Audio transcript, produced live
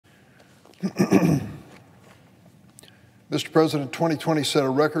Mr. President, 2020 set a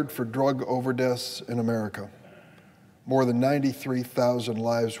record for drug overdoses in America. More than 93,000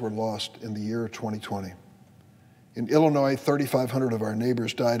 lives were lost in the year 2020. In Illinois, 3,500 of our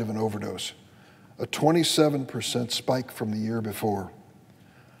neighbors died of an overdose, a 27% spike from the year before.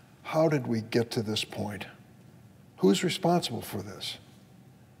 How did we get to this point? Who's responsible for this?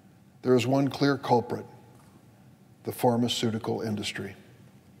 There is one clear culprit: the pharmaceutical industry.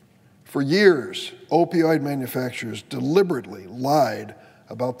 For years, opioid manufacturers deliberately lied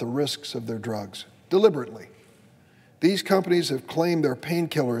about the risks of their drugs. Deliberately. These companies have claimed their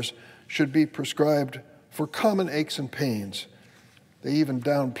painkillers should be prescribed for common aches and pains. They even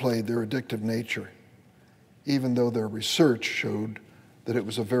downplayed their addictive nature, even though their research showed that it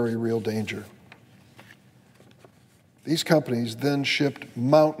was a very real danger. These companies then shipped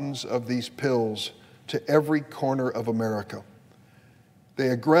mountains of these pills to every corner of America. They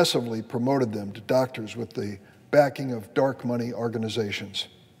aggressively promoted them to doctors with the backing of dark money organizations.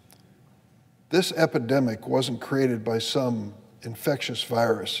 This epidemic wasn't created by some infectious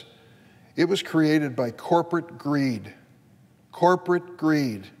virus. It was created by corporate greed. Corporate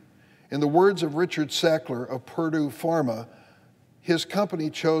greed. In the words of Richard Sackler of Purdue Pharma, his company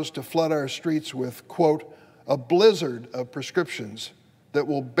chose to flood our streets with, quote, a blizzard of prescriptions that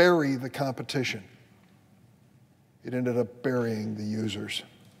will bury the competition. It ended up burying the users.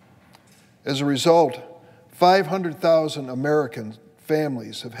 As a result, 500,000 American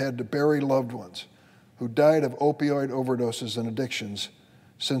families have had to bury loved ones who died of opioid overdoses and addictions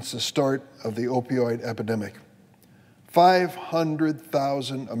since the start of the opioid epidemic.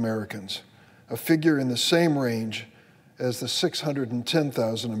 500,000 Americans, a figure in the same range as the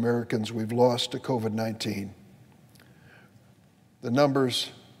 610,000 Americans we've lost to COVID-19. The numbers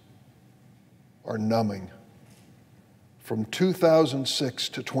are numbing. From 2006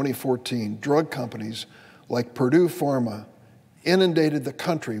 to 2014, drug companies like Purdue Pharma inundated the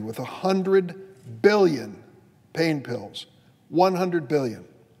country with 100 billion pain pills. 100 billion.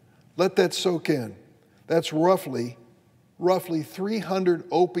 Let that soak in. That's roughly 300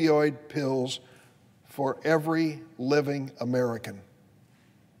 opioid pills for every living American.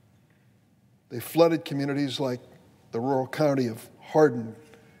 They flooded communities like the rural county of Hardin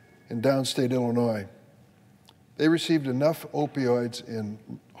in downstate Illinois. They received enough opioids in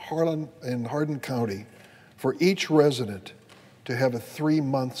Hardin County for each resident to have a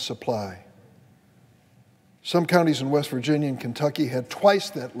 3-month supply. Some counties in West Virginia and Kentucky had twice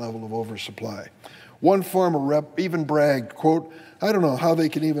that level of oversupply. One farmer rep even bragged, quote, I don't know how they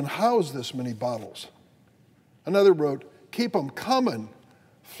can even house this many bottles. Another wrote, keep them coming,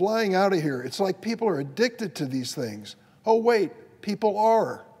 flying out of here. It's like people are addicted to these things. Oh wait, people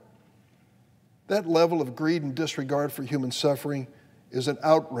are. That level of greed and disregard for human suffering is an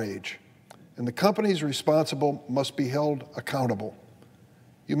outrage, and the companies responsible must be held accountable.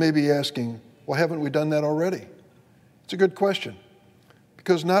 You may be asking, well, haven't we done that already? It's a good question,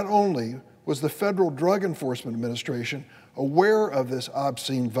 because not only was the Federal Drug Enforcement Administration aware of this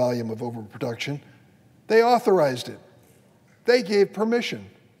obscene volume of overproduction, they authorized it. They gave permission.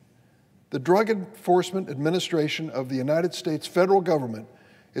 The Drug Enforcement Administration of the United States federal government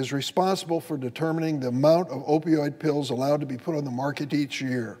is responsible for determining the amount of opioid pills allowed to be put on the market each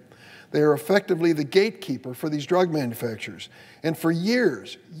year. They are effectively the gatekeeper for these drug manufacturers. And for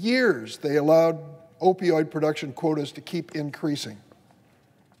years, they allowed opioid production quotas to keep increasing.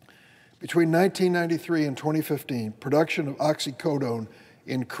 Between 1993 and 2015, production of oxycodone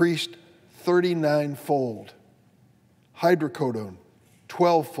increased 39-fold, hydrocodone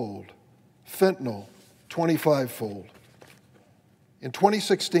 12-fold, fentanyl 25-fold. In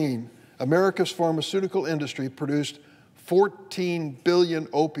 2016, America's pharmaceutical industry produced 14 billion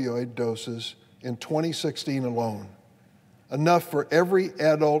opioid doses in 2016 alone, enough for every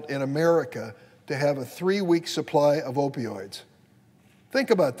adult in America to have a 3-week supply of opioids.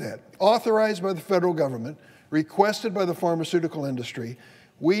 Think about that. Authorized by the federal government, requested by the pharmaceutical industry,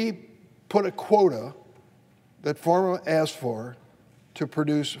 we put a quota that pharma asked for to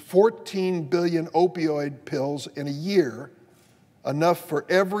produce 14 billion opioid pills in a year, enough for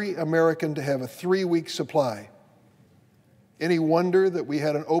every American to have a 3-week supply. Any wonder that we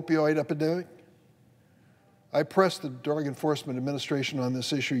had an opioid epidemic? I pressed the Drug Enforcement Administration on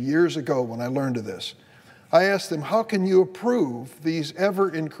this issue years ago when I learned of this. I asked them, how can you approve these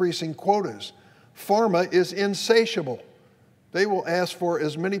ever-increasing quotas? Pharma is insatiable. They will ask for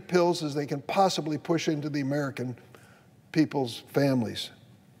as many pills as they can possibly push into the American people's families,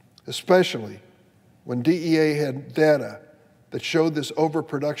 especially when DEA had data that showed this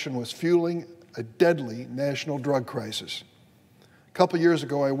overproduction was fueling a deadly national drug crisis. A couple years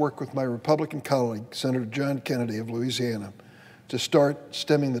ago, I worked with my Republican colleague, Senator John Kennedy of Louisiana, to start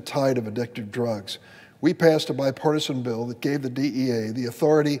stemming the tide of addictive drugs. We passed a bipartisan bill that gave the DEA the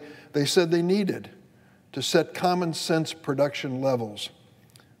authority they said they needed to set common sense production levels.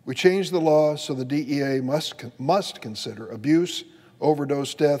 We changed the law so the DEA must consider abuse,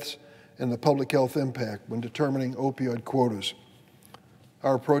 overdose deaths, and the public health impact when determining opioid quotas.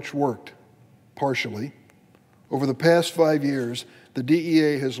 Our approach worked, partially. Over the past 5 years, the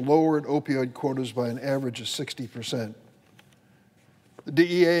DEA has lowered opioid quotas by an average of 60%. The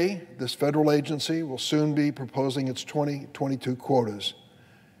DEA, this federal agency, will soon be proposing its 2022 quotas.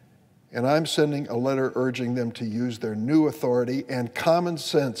 And I'm sending a letter urging them to use their new authority and common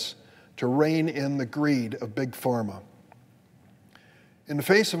sense to rein in the greed of big pharma. In the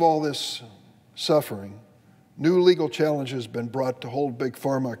face of all this suffering, new legal challenges have been brought to hold big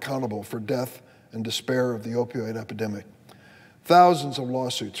pharma accountable for death and despair of the opioid epidemic. Thousands of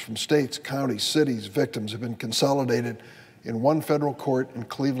lawsuits from states, counties, cities, victims have been consolidated in one federal court in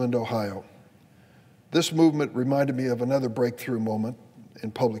Cleveland, Ohio. This movement reminded me of another breakthrough moment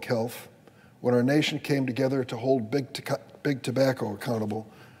in public health when our nation came together to hold big tobacco accountable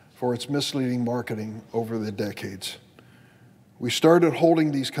for its misleading marketing over the decades. We started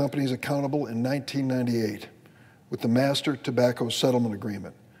holding these companies accountable in 1998 with the Master Tobacco Settlement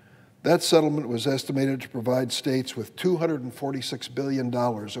Agreement. That settlement was estimated to provide states with $246 billion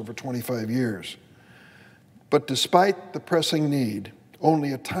over 25 years. But despite the pressing need,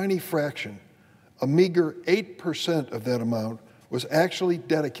 only a tiny fraction, a meager 8% of that amount, was actually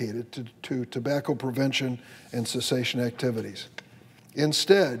dedicated to tobacco prevention and cessation activities.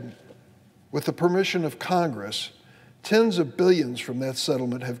 Instead, with the permission of Congress, tens of billions from that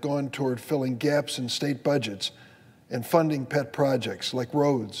settlement have gone toward filling gaps in state budgets and funding pet projects like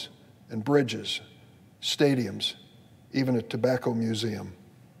roads and bridges, stadiums, even a tobacco museum.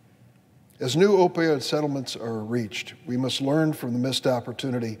 As new opioid settlements are reached, we must learn from the missed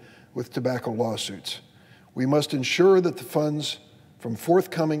opportunity with tobacco lawsuits. We must ensure that the funds from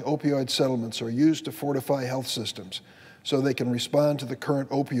forthcoming opioid settlements are used to fortify health systems so they can respond to the current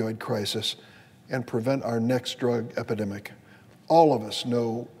opioid crisis and prevent our next drug epidemic. All of us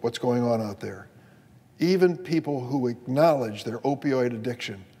know what's going on out there. Even people who acknowledge their opioid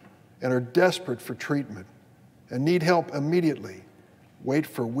addiction and are desperate for treatment and need help immediately wait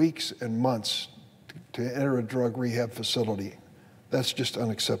for weeks and months to enter a drug rehab facility. That's just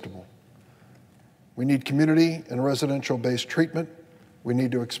unacceptable. We need community and residential-based treatment. We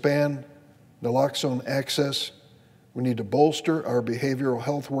need to expand naloxone access. We need to bolster our behavioral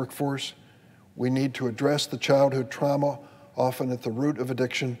health workforce. We need to address the childhood trauma, often at the root of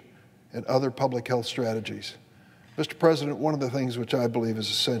addiction, and other public health strategies. Mr. President, one of the things which I believe is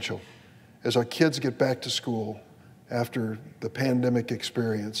essential as our kids get back to school after the pandemic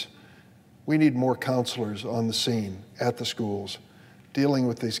experience, we need more counselors on the scene at the schools, dealing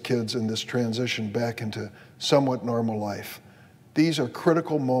with these kids in this transition back into somewhat normal life. These are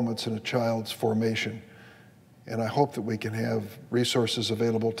critical moments in a child's formation, and I hope that we can have resources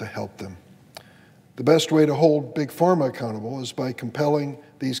available to help them. The best way to hold Big Pharma accountable is by compelling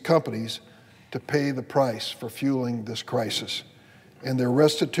these companies to pay the price for fueling this crisis, and their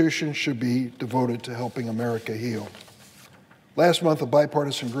restitution should be devoted to helping America heal. Last month, a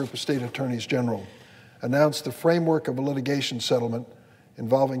bipartisan group of state attorneys general announced the framework of a litigation settlement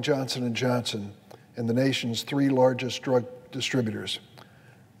involving Johnson & Johnson and the nation's 3 largest drug distributors.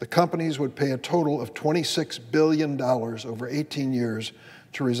 The companies would pay a total of $26 billion over 18 years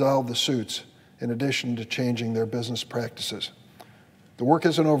to resolve the suits, in addition to changing their business practices. The work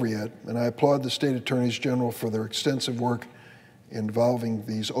isn't over yet, and I applaud the state attorneys general for their extensive work involving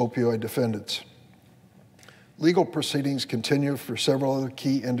these opioid defendants. Legal proceedings continue for several other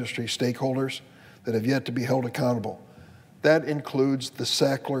key industry stakeholders that have yet to be held accountable. That includes the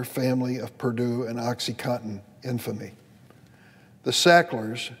Sackler family of Purdue and OxyContin infamy. The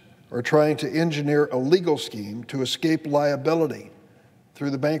Sacklers are trying to engineer a legal scheme to escape liability through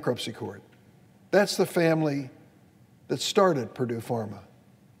the bankruptcy court. That's the family that started Purdue Pharma,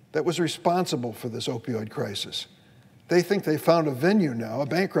 that was responsible for this opioid crisis. They think they found a venue now, a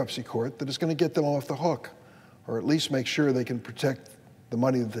bankruptcy court, that is going to get them off the hook, or at least make sure they can protect the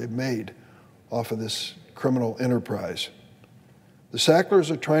money that they've made off of this criminal enterprise. The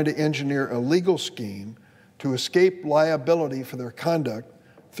Sacklers are trying to engineer a legal scheme to escape liability for their conduct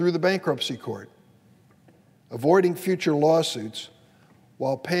through the bankruptcy court, avoiding future lawsuits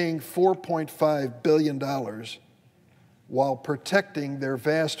while paying $4.5 billion while protecting their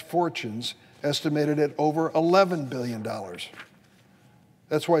vast fortunes estimated at over $11 billion.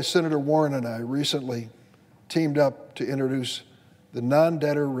 That's why Senator Warren and I recently teamed up to introduce the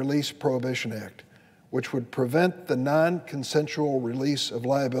Non-Debtor Release Prohibition Act, which would prevent the non-consensual release of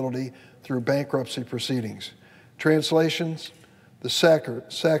liability through bankruptcy proceedings. Translations, the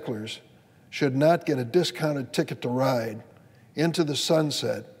Sacklers should not get a discounted ticket to ride into the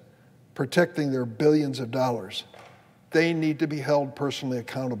sunset, protecting their billions of dollars. They need to be held personally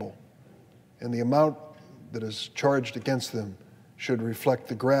accountable, and the amount that is charged against them should reflect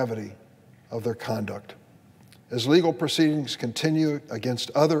the gravity of their conduct. As legal proceedings continue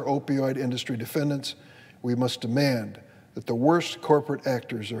against other opioid industry defendants, we must demand that the worst corporate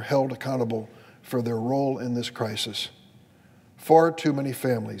actors are held accountable for their role in this crisis. Far too many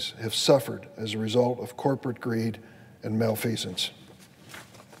families have suffered as a result of corporate greed and malfeasance.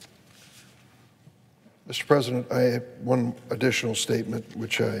 Mr. President, I have one additional statement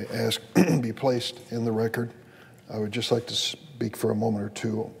which I ask be placed in the record. I would just like to speak for a moment or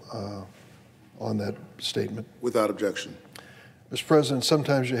two on that statement. Without objection. Mr. President,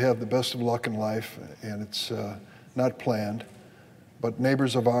 sometimes you have the best of luck in life, and it's not planned, but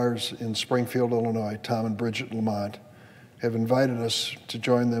neighbors of ours in Springfield, Illinois, Tom and Bridget Lamont, have invited us to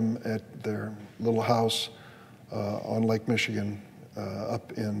join them at their little house on Lake Michigan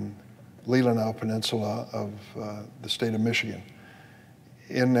up in Leelanau Peninsula of the state of Michigan.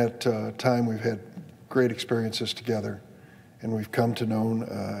 In that time, we've had great experiences together, and we've come to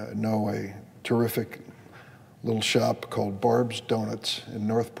know a terrific little shop called Barb's Donuts in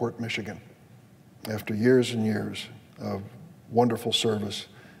Northport, Michigan. After years and years of wonderful service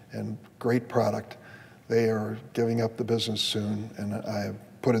and great product, they are giving up the business soon, and I have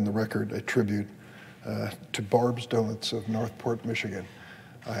put in the record a tribute to Barb's Donuts of Northport, Michigan.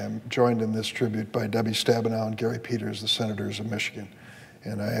 I am joined in this tribute by Debbie Stabenow and Gary Peters, the senators of Michigan,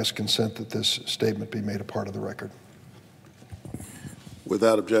 and I ask consent that this statement be made a part of the record.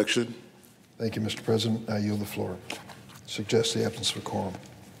 Without objection. Thank you, Mr. President. I yield the floor. Suggest the absence of a quorum.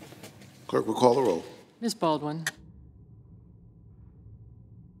 Clerk will call the roll. Ms. Baldwin.